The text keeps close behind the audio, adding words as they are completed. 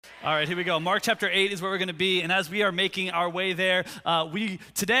All right, here we go. Mark chapter 8 is where we're going to be, and as we are making our way there,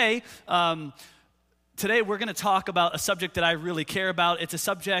 today we're going to talk about a subject that I really care about. It's a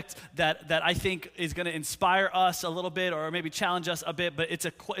subject that I think is going to inspire us a little bit, or maybe challenge us a bit. But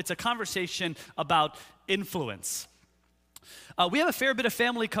it's a conversation about influence. We have a fair bit of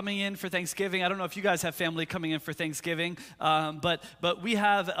family coming in for Thanksgiving. I don't know if you guys have family coming in for Thanksgiving, but we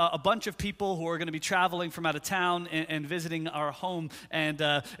have a bunch of people who are going to be traveling from out of town and visiting our home, and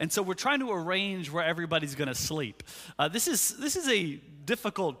so we're trying to arrange where everybody's going to sleep. This is a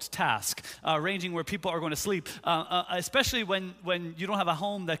difficult task, arranging where people are going to sleep, especially when you don't have a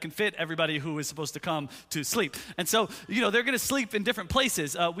home that can fit everybody who is supposed to come to sleep. And so, they're going to sleep in different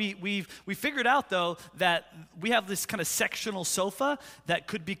places. We figured out, though, that we have this kind of sectional sofa that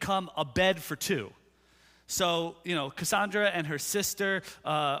could become a bed for two. So, Cassandra and her sister,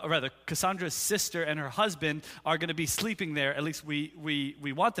 Cassandra's sister and her husband are going to be sleeping there. At least we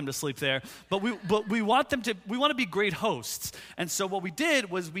want them to sleep there. But we want to be great hosts. And so what we did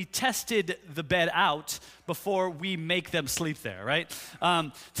was we tested the bed out before we make them sleep there, right?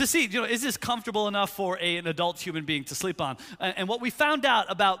 To see, is this comfortable enough for an adult human being to sleep on? And what we found out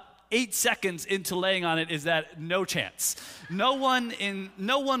about 8 seconds into laying on it is that no chance. No one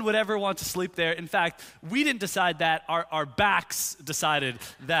would ever want to sleep there. In fact, we didn't decide that. Our backs decided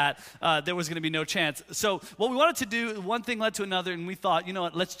that there was going to be no chance. So what we wanted to do, one thing led to another, and we thought,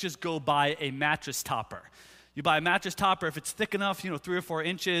 let's just go buy a mattress topper. You buy a mattress topper, if it's thick enough, 3 or 4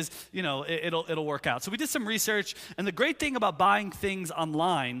 inches, it'll work out. So we did some research, and the great thing about buying things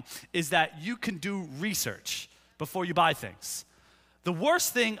online is that you can do research before you buy things. The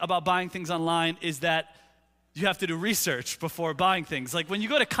worst thing about buying things online is that you have to do research before buying things. Like when you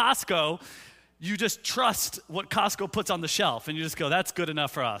go to Costco, you just trust what Costco puts on the shelf, and you just go, that's good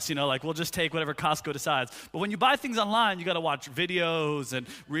enough for us. We'll just take whatever Costco decides. But when you buy things online, you got to watch videos and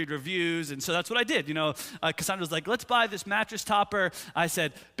read reviews, and so that's what I did. Cassandra's like, let's buy this mattress topper. I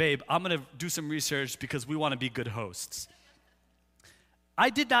said, babe, I'm going to do some research because we want to be good hosts.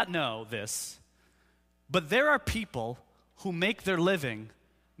 I did not know this, but there are people who make their living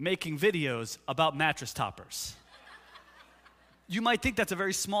making videos about mattress toppers. You might think that's a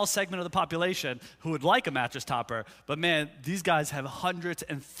very small segment of the population who would like a mattress topper, but man, these guys have hundreds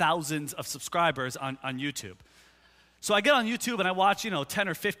and thousands of subscribers on YouTube. So I get on YouTube and I watch, 10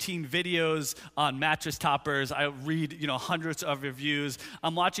 or 15 videos on mattress toppers. I read, hundreds of reviews.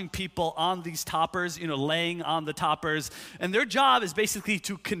 I'm watching people on these toppers, laying on the toppers. And their job is basically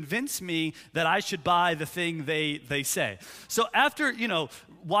to convince me that I should buy the thing they say. So after,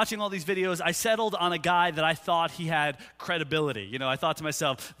 watching all these videos, I settled on a guy that I thought he had credibility. I thought to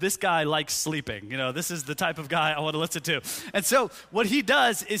myself, this guy likes sleeping. This is the type of guy I want to listen to. And so what he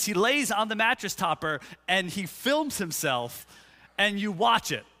does is he lays on the mattress topper and he films himself, and you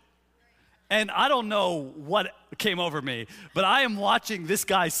watch it. And I don't know what came over me, but I am watching this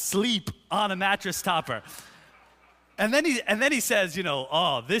guy sleep on a mattress topper. And then he says,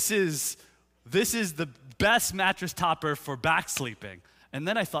 this is the best mattress topper for back sleeping. And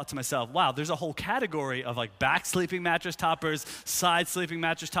then I thought to myself, wow, there's a whole category of like back sleeping mattress toppers, side sleeping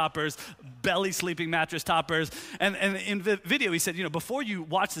mattress toppers, belly sleeping mattress toppers. And in the video, he said, before you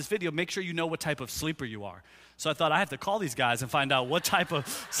watch this video, make sure you know what type of sleeper you are. So I thought I have to call these guys and find out what type of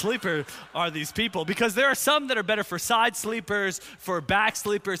sleeper are these people, because there are some that are better for side sleepers, for back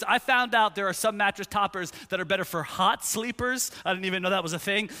sleepers. I found out there are some mattress toppers that are better for hot sleepers. I didn't even know that was a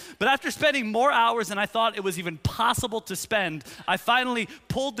thing. But after spending more hours than I thought it was even possible to spend, I finally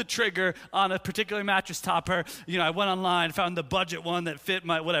pulled the trigger on a particular mattress topper. I went online, found the budget one that fit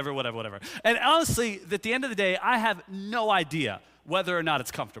my whatever. And honestly, at the end of the day, I have no idea whether or not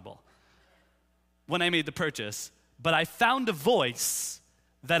it's comfortable when I made the purchase, but I found a voice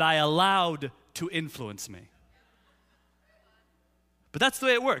that I allowed to influence me. But that's the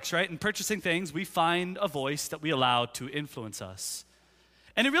way it works, right? In purchasing things, we find a voice that we allow to influence us.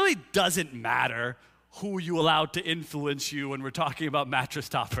 And it really doesn't matter who you allow to influence you when we're talking about mattress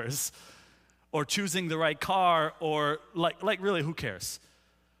toppers or choosing the right car, or like really, who cares?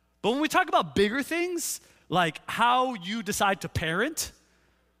 But when we talk about bigger things, like how you decide to parent,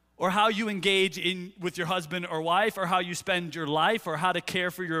 or how you engage with your husband or wife, or how you spend your life, or how to care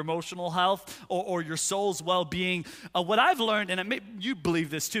for your emotional health, or your soul's well-being. What I've learned, and you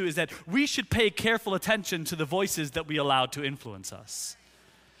believe this too, is that we should pay careful attention to the voices that we allow to influence us.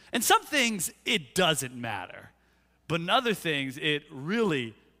 And some things, it doesn't matter. But in other things, it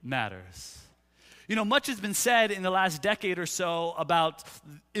really matters. Much has been said in the last decade or so about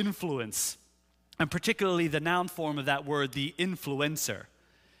influence, and particularly the noun form of that word, the influencer.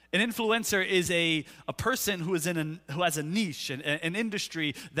 An influencer is a person who has a niche, an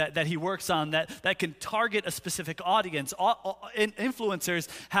industry that he works on that can target a specific audience. Influencers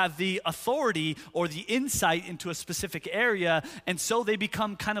have the authority or the insight into a specific area, and so they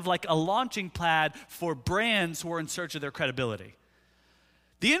become kind of like a launching pad for brands who are in search of their credibility.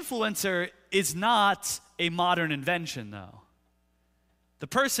 The influencer is not a modern invention, though. The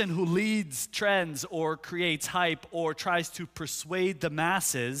person who leads trends or creates hype or tries to persuade the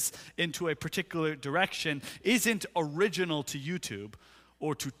masses into a particular direction isn't original to YouTube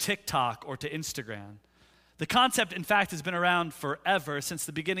or to TikTok or to Instagram. The concept, in fact, has been around forever. Since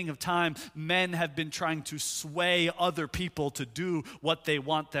the beginning of time, men have been trying to sway other people to do what they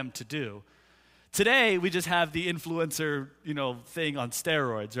want them to do. Today, we just have the influencer, thing on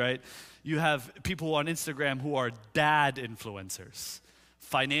steroids, right? You have people on Instagram who are dad influencers.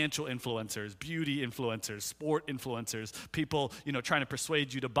 Financial influencers, beauty influencers, sport influencers, people, trying to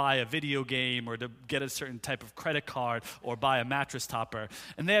persuade you to buy a video game or to get a certain type of credit card or buy a mattress topper.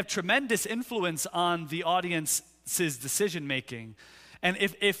 And they have tremendous influence on the audience's decision making. And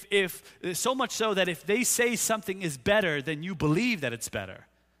if so much so that if they say something is better, then you believe that it's better.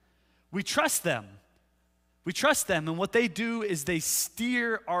 We trust them. We trust them, and what they do is they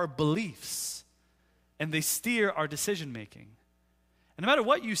steer our beliefs and they steer our decision making. And no matter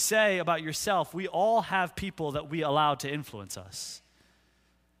what you say about yourself, we all have people that we allow to influence us.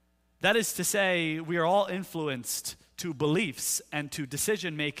 That is to say, we are all influenced to beliefs and to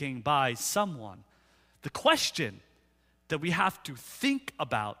decision-making by someone. The question that we have to think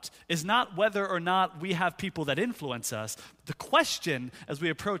about is not whether or not we have people that influence us. The question as we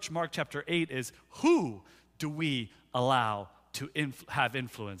approach Mark chapter 8 is, who do we allow to have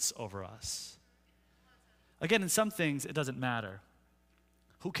influence over us? Again, in some things, it doesn't matter.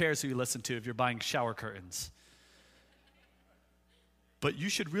 Who cares who you listen to if you're buying shower curtains? But you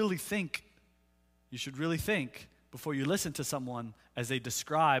should really think before you listen to someone as they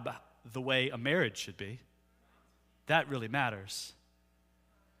describe the way a marriage should be. That really matters.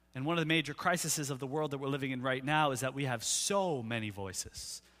 And one of the major crises of the world that we're living in right now is that we have so many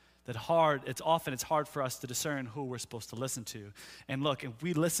voices that it's hard for us to discern who we're supposed to listen to. And look, if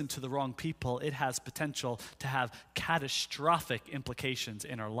we listen to the wrong people, it has potential to have catastrophic implications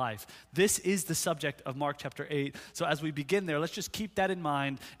in our life. This is the subject of Mark chapter 8. So as we begin there, let's just keep that in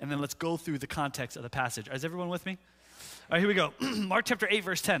mind, and then let's go through the context of the passage. Is everyone with me? All right, here we go. Mark chapter 8,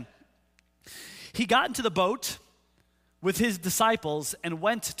 verse 10. He got into the boat with his disciples and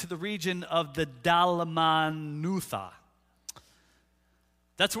went to the region of the Dalmanutha.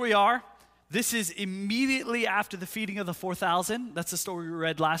 That's where we are. This is immediately after the feeding of the 4,000. That's the story we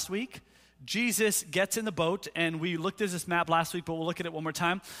read last week. Jesus gets in the boat, and we looked at this map last week, but we'll look at it one more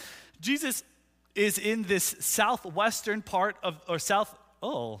time. Jesus is in this southwestern part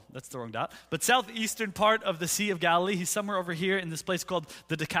that's the wrong dot, but southeastern part of the Sea of Galilee. He's somewhere over here in this place called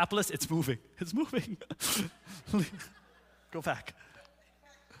the Decapolis. It's moving. Go back.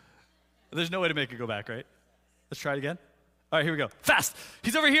 There's no way to make it go back, right? Let's try it again. All right, here we go. Fast.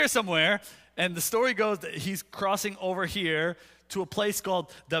 He's over here somewhere, and the story goes that he's crossing over here to a place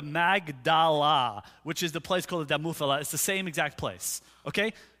called the Magdala, which is the place called the Damuthla. It's the same exact place,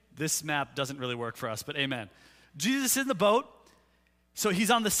 okay? This map doesn't really work for us, but amen. Jesus is in the boat, so he's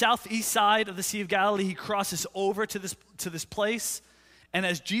on the southeast side of the Sea of Galilee. He crosses over to this place, and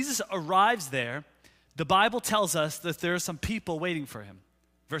as Jesus arrives there, the Bible tells us that there are some people waiting for him.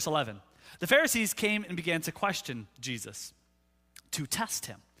 Verse 11. The Pharisees came and began to question Jesus, to test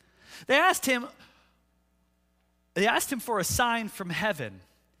him. They asked him for a sign from heaven.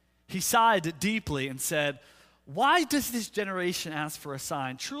 He sighed deeply and said, "Why does this generation ask for a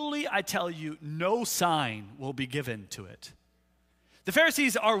sign? Truly, I tell you, no sign will be given to it." The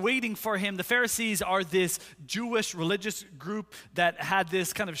Pharisees are waiting for him. The Pharisees are this Jewish religious group that had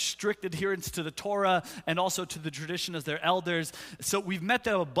this kind of strict adherence to the Torah and also to the tradition of their elders. So we've met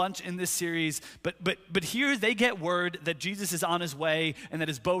them a bunch in this series, but here they get word that Jesus is on his way and that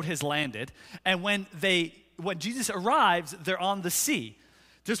his boat has landed. And when Jesus arrives, they're on the sea,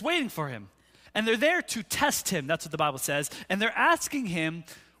 just waiting for him. And they're there to test him, that's what the Bible says. And they're asking him,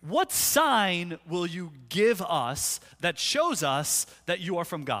 "What sign will you give us that shows us that you are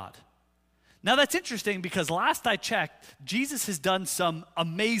from God?" Now that's interesting because last I checked, Jesus has done some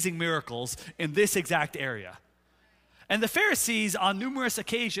amazing miracles in this exact area. And the Pharisees on numerous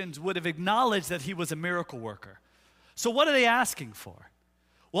occasions would have acknowledged that he was a miracle worker. So what are they asking for?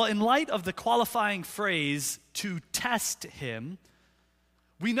 Well, in light of the qualifying phrase, "to test him,"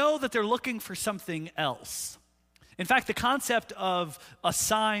 we know that they're looking for something else. In fact, the concept of a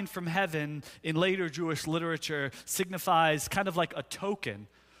sign from heaven in later Jewish literature signifies kind of like a token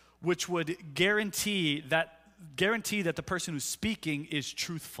which would guarantee that the person who's speaking is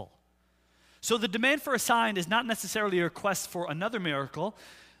truthful. So the demand for a sign is not necessarily a request for another miracle.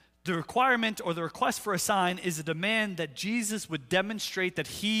 The requirement or the request for a sign is a demand that Jesus would demonstrate that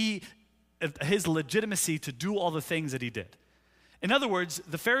his legitimacy to do all the things that he did. In other words,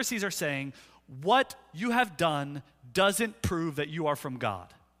 the Pharisees are saying, what you have done doesn't prove that you are from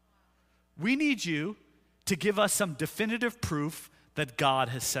God. We need you to give us some definitive proof that God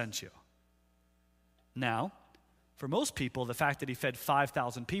has sent you. Now, for most people, the fact that he fed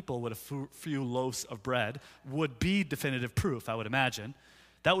 5,000 people with a few loaves of bread would be definitive proof, I would imagine.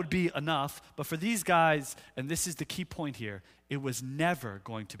 That would be enough. But for these guys, and this is the key point here, it was never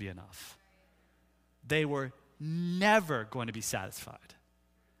going to be enough. They were never going to be satisfied.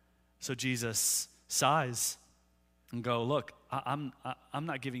 So Jesus sighs and go, look, I'm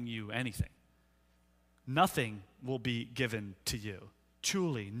not giving you anything. Nothing will be given to you.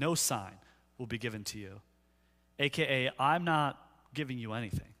 Truly, no sign will be given to you. AKA, I'm not giving you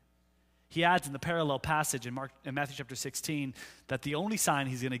anything. He adds in the parallel passage in Matthew chapter 16 that the only sign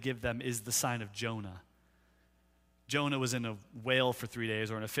he's going to give them is the sign of Jonah. Jonah was in a whale for 3 days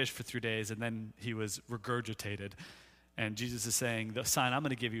or in a fish for 3 days, and then he was regurgitated. And Jesus is saying, the sign I'm going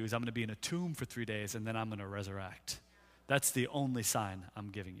to give you is I'm going to be in a tomb for 3 days, and then I'm going to resurrect. That's the only sign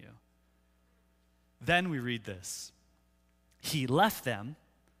I'm giving you. Then we read this. He left them,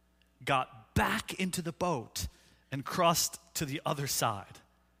 got back into the boat, and crossed to the other side.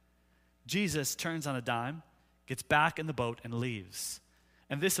 Jesus turns on a dime, gets back in the boat, and leaves.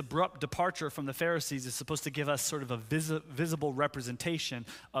 And this abrupt departure from the Pharisees is supposed to give us sort of a visible representation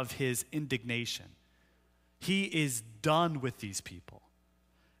of his indignation. He is done with these people.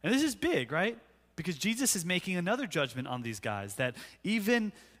 And this is big, right? Because Jesus is making another judgment on these guys, that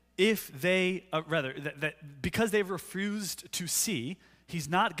even if they, because they've refused to see, he's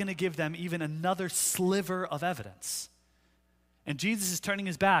not going to give them even another sliver of evidence. And Jesus is turning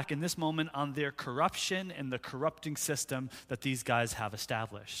his back in this moment on their corruption and the corrupting system that these guys have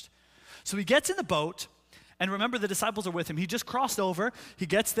established. So he gets in the boat, and remember the disciples are with him. He just crossed over. He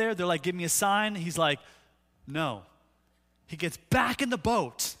gets there. They're like, give me a sign. He's like, no. He gets back in the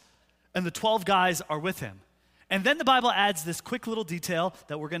boat, and the 12 guys are with him. And then the Bible adds this quick little detail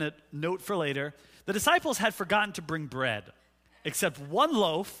that we're going to note for later. The disciples had forgotten to bring bread, except one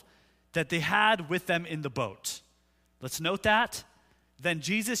loaf that they had with them in the boat. Let's note that. Then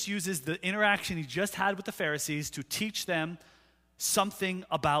Jesus uses the interaction he just had with the Pharisees to teach them something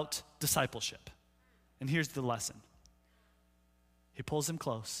about discipleship. And here's the lesson. He pulls them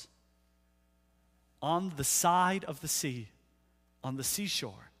close. On the side of the sea, on the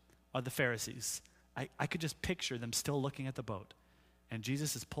seashore, are the Pharisees. I could just picture them still looking at the boat. And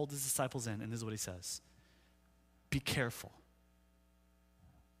Jesus has pulled his disciples in, and this is what he says. Be careful.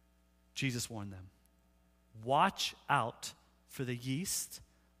 Jesus warned them. Watch out for the yeast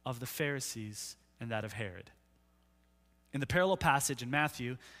of the Pharisees and that of Herod. In the parallel passage in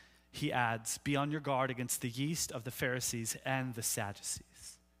Matthew, he adds, be on your guard against the yeast of the Pharisees and the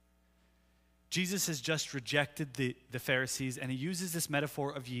Sadducees. Jesus has just rejected the Pharisees, and he uses this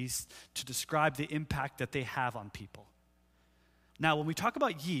metaphor of yeast to describe the impact that they have on people. Now, when we talk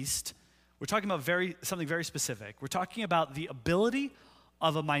about yeast, we're talking about something very specific. We're talking about the ability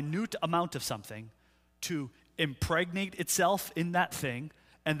of a minute amount of something to impregnate itself in that thing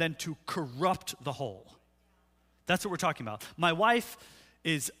and then to corrupt the whole. That's what we're talking about. My wife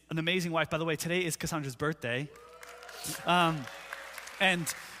is an amazing wife. By the way, today is Cassandra's birthday. And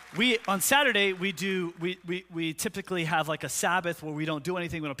on Saturday, we typically have like a Sabbath where we don't do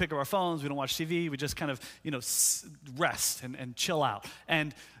anything. We don't pick up our phones. We don't watch TV. We just kind of, rest and chill out.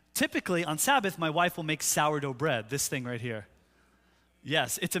 And typically on Sabbath, my wife will make sourdough bread, this thing right here.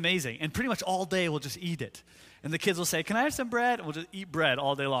 Yes, it's amazing. And pretty much all day we'll just eat it. And the kids will say, can I have some bread? And we'll just eat bread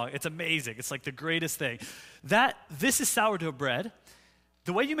all day long. It's amazing. It's like the greatest thing. This is sourdough bread.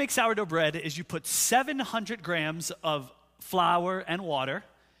 The way you make sourdough bread is you put 700 grams of flour and water.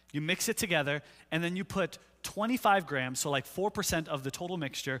 You mix it together, and then you put 25 grams, so like 4% of the total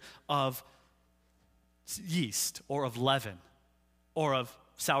mixture of yeast or of leaven or of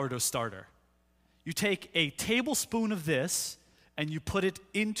sourdough starter. You take a tablespoon of this, and you put it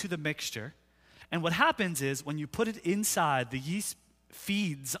into the mixture. And what happens is when you put it inside, the yeast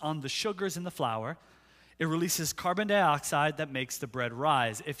feeds on the sugars in the flour. It releases carbon dioxide that makes the bread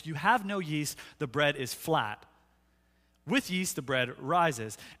rise. If you have no yeast, the bread is flat. With yeast, the bread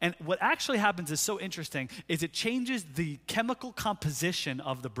rises. And what actually happens is so interesting, is it changes the chemical composition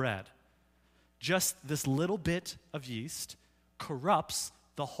of the bread. Just this little bit of yeast corrupts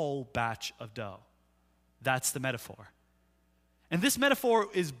the whole batch of dough. That's the metaphor. And this metaphor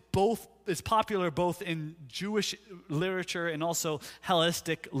is popular both in Jewish literature and also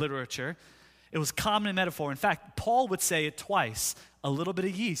Hellenistic literature. It was common in metaphor. In fact, Paul would say it twice. A little bit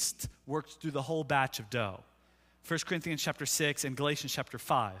of yeast works through the whole batch of dough. 1 Corinthians chapter 6 and Galatians chapter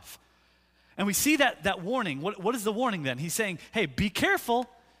 5. And we see that warning. What is the warning then? He's saying, hey, be careful,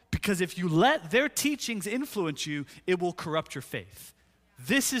 because if you let their teachings influence you, it will corrupt your faith.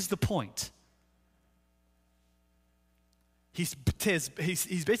 This is the point. He's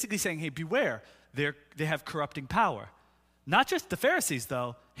basically saying, hey, beware. They have corrupting power. Not just the Pharisees,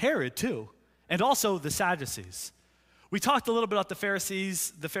 though, Herod too, and also the Sadducees. We talked a little bit about the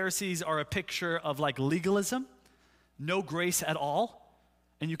Pharisees. The Pharisees are a picture of like legalism, no grace at all.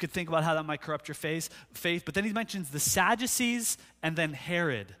 And you could think about how that might corrupt your faith. But then he mentions the Sadducees and then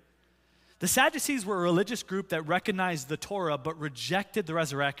Herod. The Sadducees were a religious group that recognized the Torah but rejected the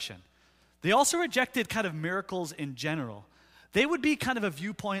resurrection. They also rejected kind of miracles in general. They would be kind of a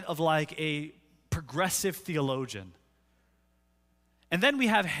viewpoint of like a progressive theologian. And then we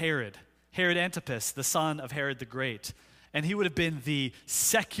have Herod Antipas, the son of Herod the Great. And he would have been the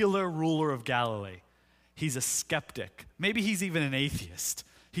secular ruler of Galilee. He's a skeptic. Maybe he's even an atheist.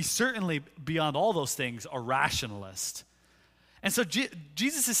 He's certainly, beyond all those things, a rationalist. And so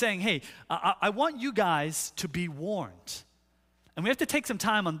Jesus is saying, hey, I want you guys to be warned. And we have to take some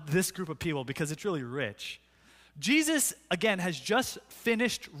time on this group of people because it's really rich. Jesus, again, has just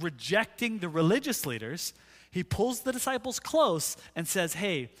finished rejecting the religious leaders. He pulls the disciples close and says,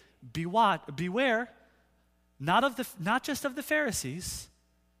 hey, beware, not just of the Pharisees,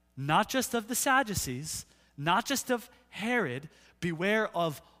 not just of the Sadducees, not just of Herod, beware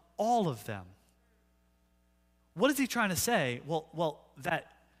of all of them. What is he trying to say? Well,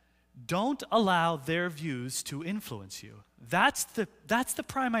 that don't allow their views to influence you. That's the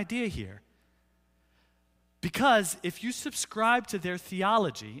prime idea here. Because if you subscribe to their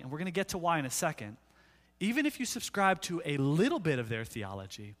theology, and we're going to get to why in a second, even if you subscribe to a little bit of their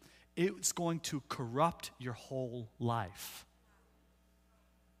theology, it's going to corrupt your whole life.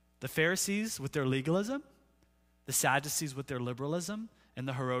 The Pharisees with their legalism, the Sadducees with their liberalism, and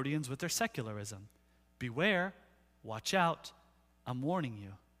the Herodians with their secularism. Beware, watch out, I'm warning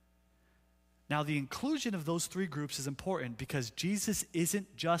you. Now, the inclusion of those three groups is important because Jesus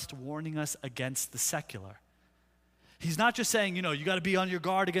isn't just warning us against the secular. He's not just saying, you got to be on your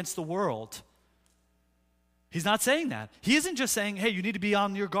guard against the world. He's not saying that. He isn't just saying, hey, you need to be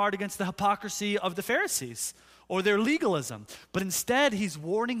on your guard against the hypocrisy of the Pharisees or their legalism. But instead, he's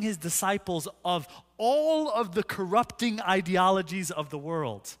warning his disciples of all of the corrupting ideologies of the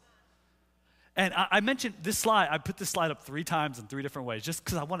world. And I mentioned this slide. I put this slide up 3 times in 3 different ways just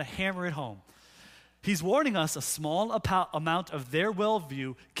because I want to hammer it home. He's warning us a small amount of their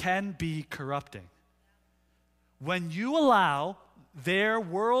worldview can be corrupting. When you allow their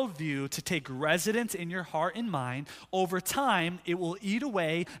worldview to take residence in your heart and mind, over time, it will eat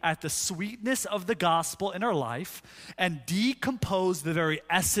away at the sweetness of the gospel in our life and decompose the very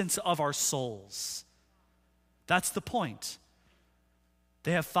essence of our souls. That's the point.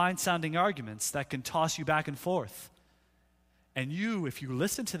 They have fine-sounding arguments that can toss you back and forth. And you, if you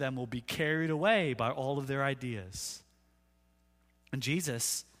listen to them, will be carried away by all of their ideas. And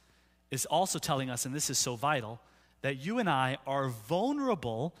Jesus is also telling us, and this is so vital, that you and I are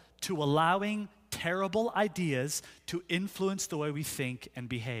vulnerable to allowing terrible ideas to influence the way we think and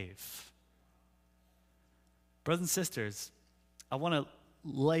behave. Brothers and sisters, I want to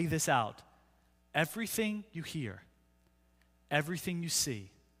lay this out. Everything you hear, everything you see,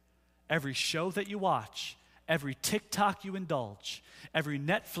 every show that you watch, every TikTok you indulge, every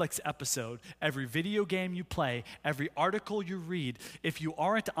Netflix episode, every video game you play, every article you read, if you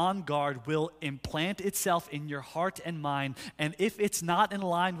aren't on guard, will implant itself in your heart and mind, and if it's not in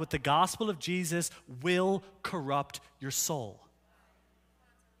line with the gospel of Jesus, will corrupt your soul.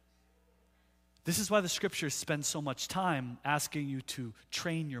 This is why the scriptures spend so much time asking you to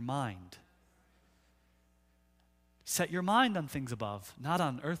train your mind. Set your mind on things above, not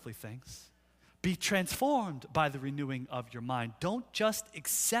on earthly things. Be transformed by the renewing of your mind. Don't just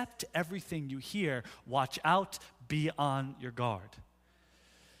accept everything you hear. Watch out, be on your guard.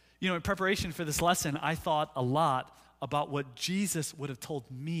 In preparation for this lesson, I thought a lot about what Jesus would have told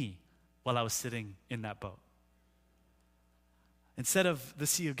me while I was sitting in that boat. Instead of the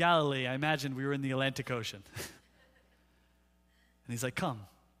Sea of Galilee, I imagined we were in the Atlantic Ocean. And he's like, come.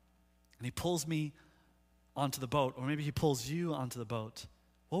 And he pulls me onto the boat, or maybe he pulls you onto the boat.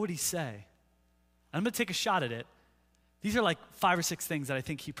 What would he say? I'm going to take a shot at it. These are like 5 or 6 things that I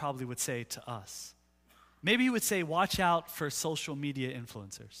think he probably would say to us. Maybe he would say, watch out for social media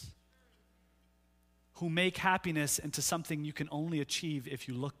influencers who make happiness into something you can only achieve if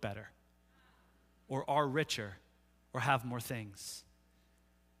you look better, or are richer, or have more things.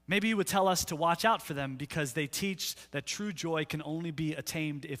 Maybe you would tell us to watch out for them because they teach that true joy can only be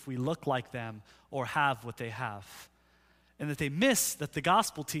attained if we look like them or have what they have. And that they miss that the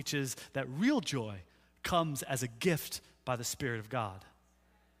gospel teaches that real joy comes as a gift by the Spirit of God.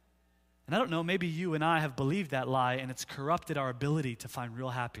 And I don't know, maybe you and I have believed that lie and it's corrupted our ability to find real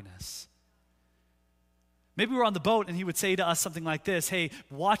happiness. Maybe we're on the boat and he would say to us something like this: hey,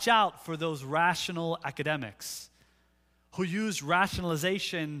 watch out for those rational academics who use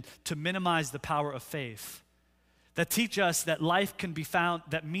rationalization to minimize the power of faith, that teach us that life can be found,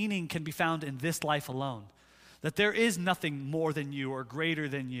 that meaning can be found in this life alone, that there is nothing more than you or greater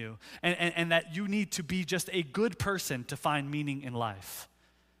than you, and that you need to be just a good person to find meaning in life.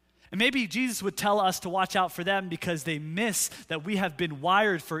 And maybe Jesus would tell us to watch out for them because they miss that we have been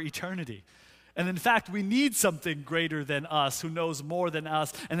wired for eternity. And in fact, we need something greater than us, who knows more than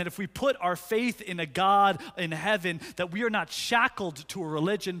us. And that if we put our faith in a God in heaven, that we are not shackled to a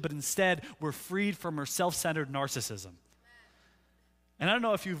religion, but instead we're freed from our self-centered narcissism. And I don't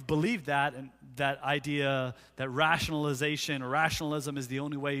know if you've believed that, and that idea that rationalization or rationalism is the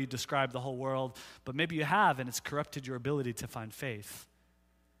only way you describe the whole world, but maybe you have, and it's corrupted your ability to find faith.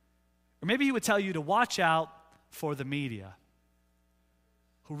 Or maybe he would tell you to watch out for the media,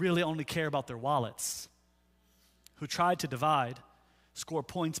 who really only care about their wallets, who try to divide, score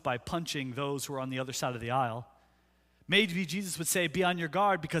points by punching those who are on the other side of the aisle. Maybe Jesus would say, be on your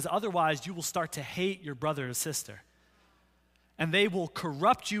guard, because otherwise you will start to hate your brother or sister. And they will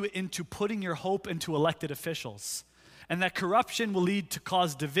corrupt you into putting your hope into elected officials. And that corruption will lead to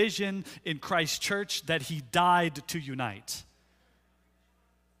cause division in Christ's church that he died to unite.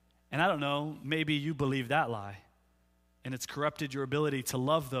 And I don't know, maybe you believe that lie. And it's corrupted your ability to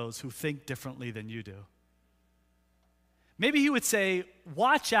love those who think differently than you do. Maybe he would say,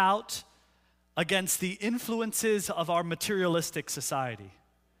 watch out against the influences of our materialistic society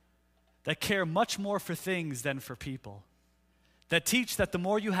that care much more for things than for people, that teach that the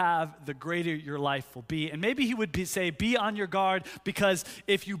more you have, the greater your life will be. And maybe he would say, be on your guard, because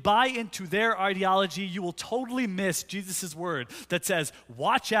if you buy into their ideology, you will totally miss Jesus' word that says,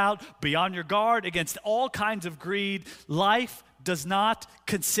 watch out, be on your guard against all kinds of greed. Life does not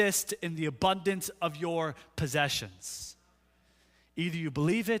consist in the abundance of your possessions. Either you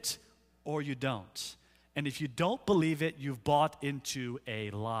believe it or you don't. And if you don't believe it, you've bought into a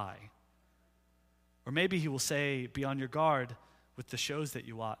lie. Or maybe he will say, be on your guard with the shows that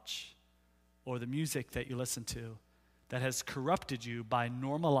you watch or the music that you listen to that has corrupted you by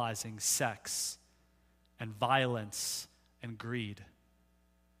normalizing sex and violence and greed.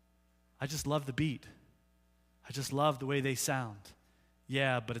 I just love the beat. I just love the way they sound.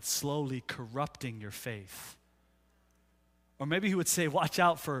 Yeah, but it's slowly corrupting your faith. Or maybe he would say, watch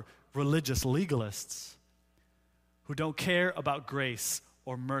out for religious legalists who don't care about grace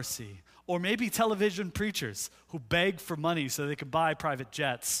or mercy. Or maybe television preachers who beg for money so they can buy private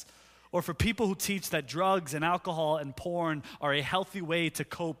jets. Or for people who teach that drugs and alcohol and porn are a healthy way to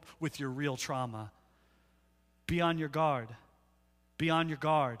cope with your real trauma. Be on your guard. Be on your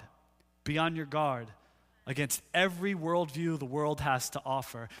guard. Be on your guard against every worldview the world has to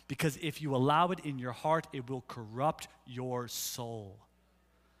offer, because if you allow it in your heart, it will corrupt your soul.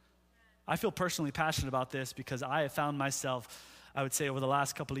 I feel personally passionate about this because I have found myself, I would say over the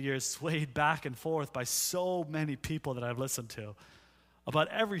last couple of years, swayed back and forth by so many people that I've listened to about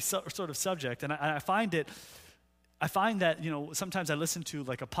every sort of subject. And I find that, sometimes I listen to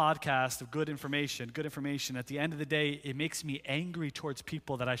like a podcast of good information. At the end of the day, it makes me angry towards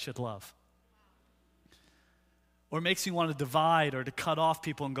people that I should love. Or it makes me want to divide or to cut off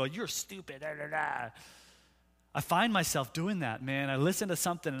people and go, you're stupid, da, da, da. I find myself doing that, man. I listen to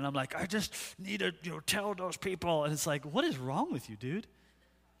something and I'm like, I just need to tell those people. And it's like, what is wrong with you, dude?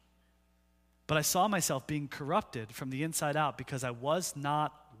 But I saw myself being corrupted from the inside out because I was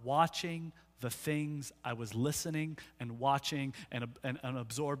not watching the things I was listening and watching and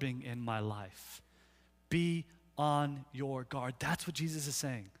absorbing in my life. Be on your guard. That's what Jesus is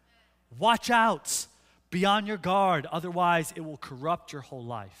saying. Watch out. Be on your guard. Otherwise, it will corrupt your whole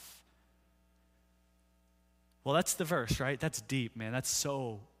life. Well, that's the verse, right? That's deep, man. That's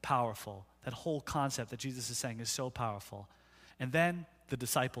so powerful. That whole concept that Jesus is saying is so powerful. And then the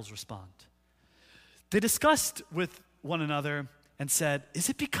disciples respond. They discussed with one another and said, is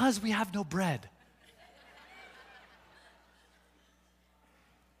it because we have no bread?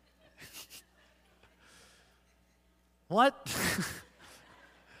 What?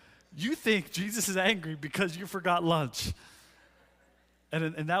 You think Jesus is angry because you forgot lunch.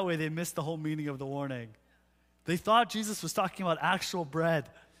 And in that way, they missed the whole meaning of the warning. They thought Jesus was talking about actual bread.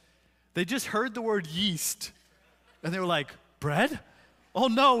 They just heard the word yeast, and they were like, bread? Oh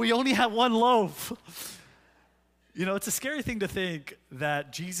no, we only have one loaf. You know, it's a scary thing to think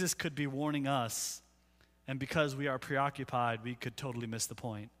that Jesus could be warning us, and because we are preoccupied, we could totally miss the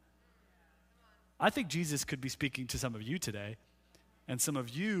point. I think Jesus could be speaking to some of you today, and some of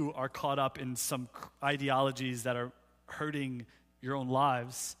you are caught up in some ideologies that are hurting your own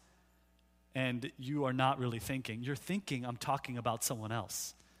lives, and you are not really thinking. You're thinking, I'm talking about someone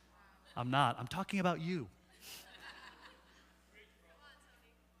else. I'm not. I'm talking about you.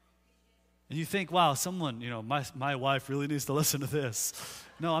 And you think, wow, someone, my wife really needs to listen to this.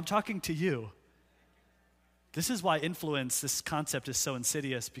 No, I'm talking to you. This is why influence, this concept is so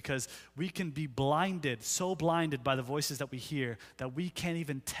insidious, because we can be blinded, so blinded by the voices that we hear, that we can't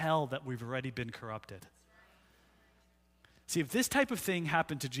even tell that we've already been corrupted. See, if this type of thing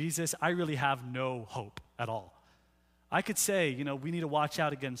happened to Jesus, I really have no hope at all. I could say, we need to watch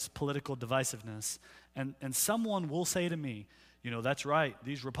out against political divisiveness, and someone will say to me, that's right,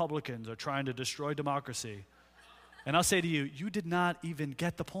 these Republicans are trying to destroy democracy. And I'll say to you, you did not even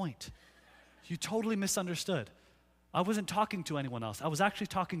get the point. You totally misunderstood. I wasn't talking to anyone else. I was actually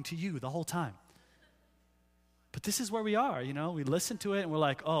talking to you the whole time. But this is where we are, We listen to it and we're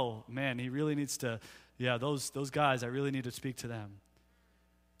like, oh, man, he really needs to, those guys, I really need to speak to them.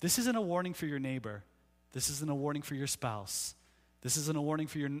 This isn't a warning for your neighbor. This isn't a warning for your spouse. This isn't a warning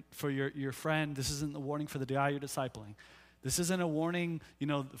for your friend. This isn't a warning for the guy you're discipling. This isn't a warning,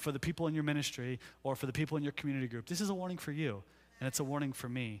 for the people in your ministry or for the people in your community group. This is a warning for you, and it's a warning for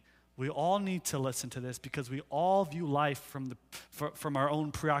me. We all need to listen to this because we all view life from our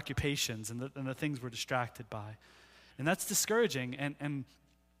own preoccupations and the things we're distracted by. And that's discouraging,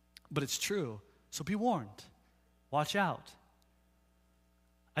 but it's true. So be warned. Watch out.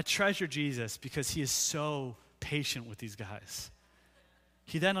 I treasure Jesus because he is so patient with these guys.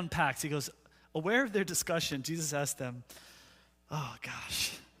 He then unpacks. He goes, aware of their discussion, Jesus asked them, oh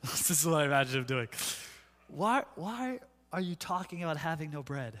gosh, this is what I imagine him doing. Why are you talking about having no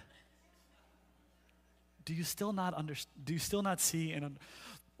bread? Do you still not see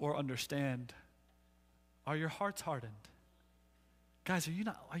or understand? Are your hearts hardened? Guys, are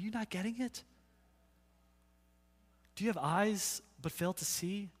you not getting it? Do you have eyes but fail to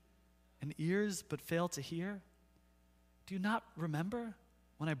see and ears but fail to hear? Do you not remember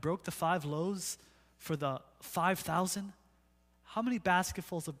when I broke the 5 loaves for the 5,000? How many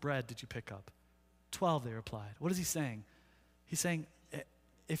basketfuls of bread did you pick up? 12, they replied. What is he saying? He's saying,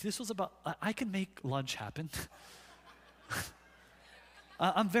 if this was about, I can make lunch happen.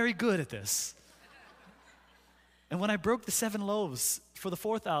 I'm very good at this. And when I broke the 7 loaves for the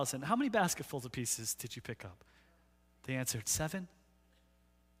 4,000, how many basketfuls of pieces did you pick up? They answered, 7.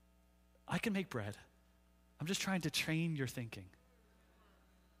 I can make bread. I'm just trying to train your thinking.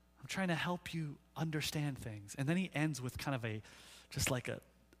 I'm trying to help you understand things. And then he ends with kind of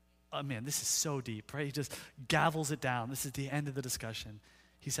man, this is so deep, right? He just gavels it down. This is the end of the discussion.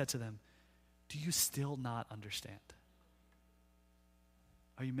 He said to them, do you still not understand?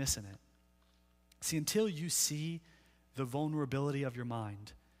 Are you missing it? See, until you see the vulnerability of your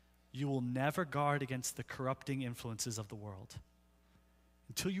mind, you will never guard against the corrupting influences of the world.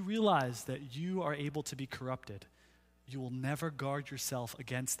 Until you realize that you are able to be corrupted, you will never guard yourself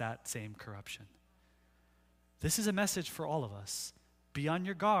against that same corruption. This is a message for all of us. Be on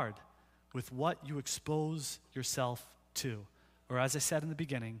your guard with what you expose yourself to. Or as I said in the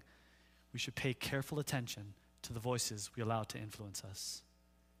beginning, we should pay careful attention to the voices we allow to influence us.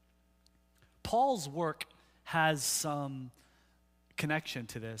 Paul's work has some connection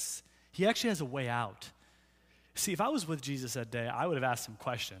to this. He actually has a way out. See, if I was with Jesus that day, I would have asked him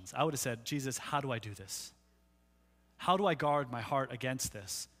questions. I would have said, Jesus, how do I do this? How do I guard my heart against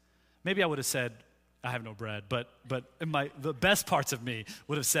this? Maybe I would have said, I have no bread, but the best parts of me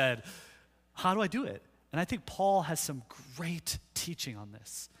would have said, how do I do it? And I think Paul has some great teaching on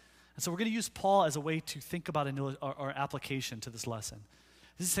this. And so we're going to use Paul as a way to think about our application to this lesson.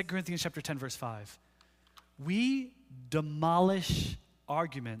 This is 2 Corinthians chapter 10, verse 5. We demolish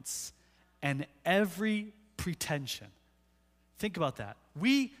arguments and every pretension. Think about that.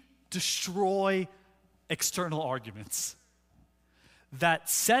 We destroy external arguments that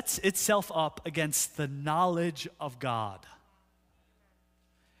sets itself up against the knowledge of God.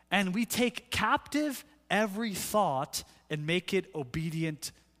 And we take captive every thought and make it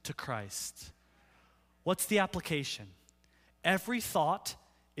obedient to Christ. What's the application? Every thought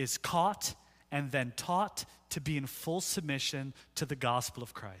is caught and then taught to be in full submission to the gospel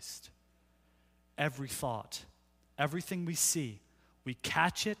of Christ. Every thought, everything we see, We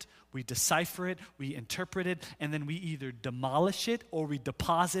catch it, we decipher it, we interpret it, and then we either demolish it or we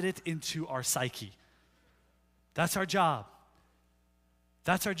deposit it into our psyche. That's our job.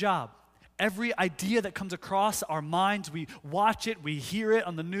 That's our job. Every idea that comes across our minds, we watch it, we hear it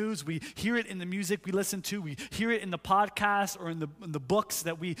on the news, we hear it in the music we listen to, we hear it in the podcast or in the books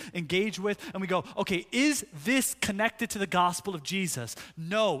that we engage with, and we go, okay, is this connected to the gospel of Jesus?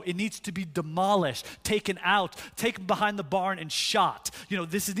 No, it needs to be demolished, taken out, taken behind the barn and shot.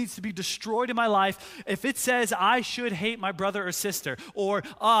 This needs to be destroyed in my life. If it says I should hate my brother or sister, or,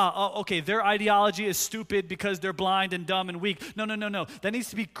 okay, their ideology is stupid because they're blind and dumb and weak. No. That needs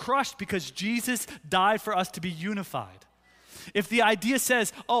to be crushed because Jesus died for us to be unified. If the idea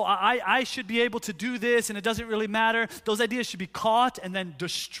says, I should be able to do this and it doesn't really matter, those ideas should be caught and then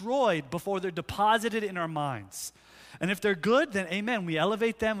destroyed before they're deposited in our minds. And if they're good, then amen, we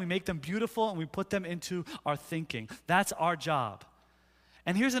elevate them, we make them beautiful, and we put them into our thinking. That's our job.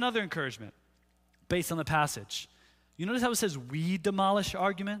 And here's another encouragement based on the passage. You notice how it says we demolish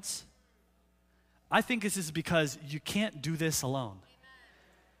arguments? I think this is because you can't do this alone.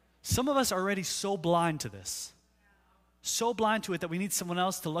 Some of us are already so blind to this, so blind to it that we need someone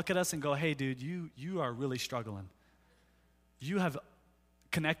else to look at us and go, hey, dude, you are really struggling. You have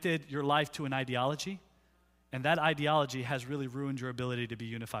connected your life to an ideology, and that ideology has really ruined your ability to be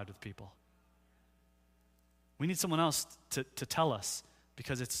unified with people. We need someone else to tell us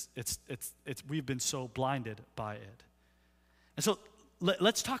because we've been so blinded by it. And so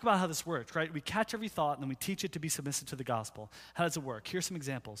let's talk about how this works, right? We catch every thought and then we teach it to be submissive to the gospel. How does it work? Here's some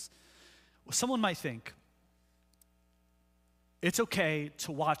examples. Well, someone might think it's okay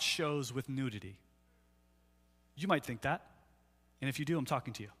to watch shows with nudity. You might think that. And if you do, I'm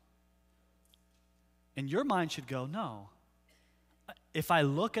talking to you. And your mind should go, no. If I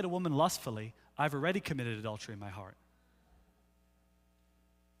look at a woman lustfully, I've already committed adultery in my heart.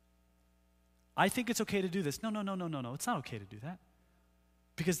 I think it's okay to do this. No. It's not okay to do that.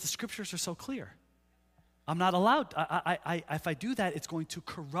 Because the scriptures are so clear. I'm not allowed. If I do that, it's going to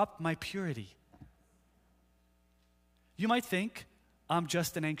corrupt my purity. You might think, I'm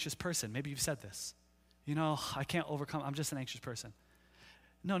just an anxious person. Maybe you've said this. I can't overcome, I'm just an anxious person.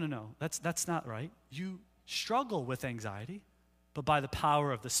 No. That's not right. You struggle with anxiety, but by the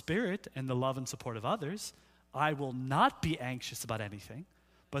power of the Spirit and the love and support of others, I will not be anxious about anything,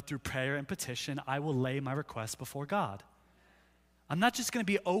 but through prayer and petition, I will lay my requests before God. I'm not just going to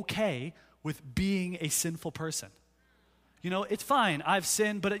be okay with being a sinful person. It's fine, I've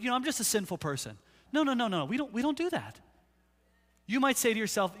sinned, but I'm just a sinful person. No. We don't do that. You might say to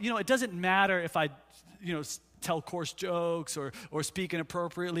yourself, it doesn't matter if I, tell coarse jokes or speak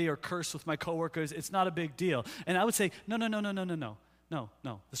inappropriately or curse with my coworkers. It's not a big deal. And I would say, no.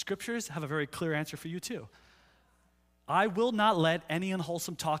 The scriptures have a very clear answer for you too. I will not let any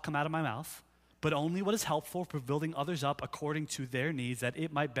unwholesome talk come out of my mouth, but only what is helpful for building others up according to their needs, that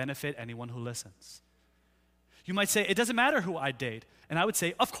it might benefit anyone who listens. You might say, it doesn't matter who I date. And I would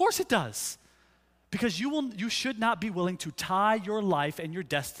say, of course it does. Because you should not be willing to tie your life and your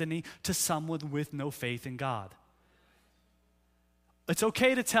destiny to someone with no faith in God. It's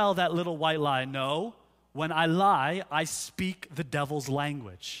okay to tell that little white lie. No, when I lie, I speak the devil's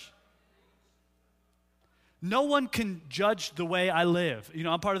language. No one can judge the way I live.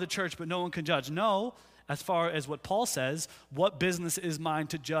 I'm part of the church, but no one can judge. No, as far as what Paul says, what business is mine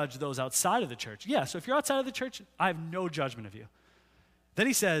to judge those outside of the church? Yeah, so if you're outside of the church, I have no judgment of you. Then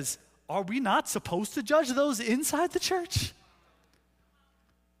he says, are we not supposed to judge those inside the church?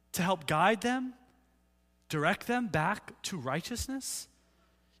 To help guide them, direct them back to righteousness?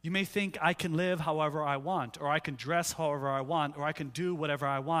 You may think I can live however I want, or I can dress however I want, or I can do whatever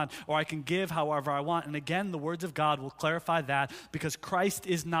I want, or I can give however I want. And again, the words of God will clarify that because Christ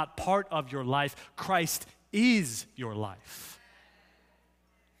is not part of your life. Christ is your life.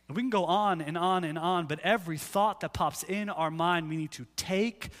 And we can go on and on and on, but every thought that pops in our mind, we need to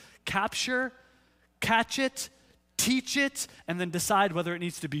take, capture, catch it, teach it, and then decide whether it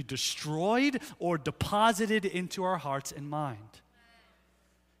needs to be destroyed or deposited into our hearts and mind.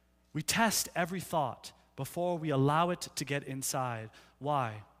 We test every thought before we allow it to get inside.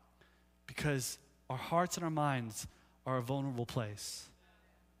 Why? Because our hearts and our minds are a vulnerable place.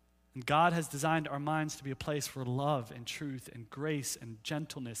 And God has designed our minds to be a place for love and truth and grace and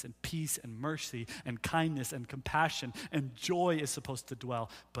gentleness and peace and mercy and kindness and compassion, and joy is supposed to dwell,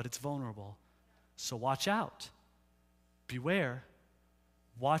 but it's vulnerable. So watch out. Beware.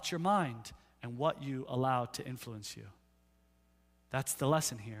 Watch your mind and what you allow to influence you. That's the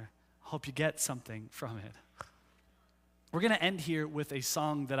lesson here. Hope you get something from it. We're going to end here with a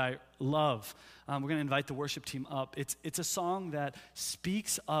song that I love. We're going to invite the worship team up. It's a song that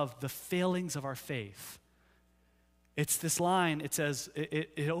speaks of the failings of our faith. It's this line, it says,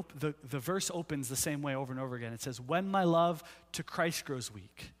 the verse opens the same way over and over again. It says, when my love to Christ grows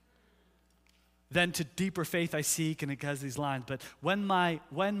weak, then to deeper faith I seek, and it has these lines, but when my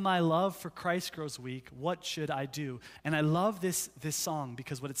love for Christ grows weak, what should I do? And I love this song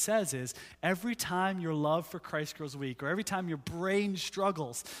because what it says is, every time your love for Christ grows weak, or every time your brain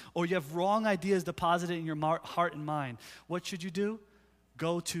struggles, or you have wrong ideas deposited in your heart and mind, what should you do?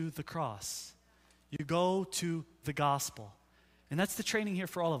 Go to the cross. You go to the gospel. And that's the training here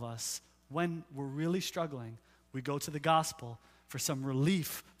for all of us. When we're really struggling, we go to the gospel for some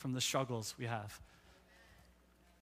relief from the struggles we have.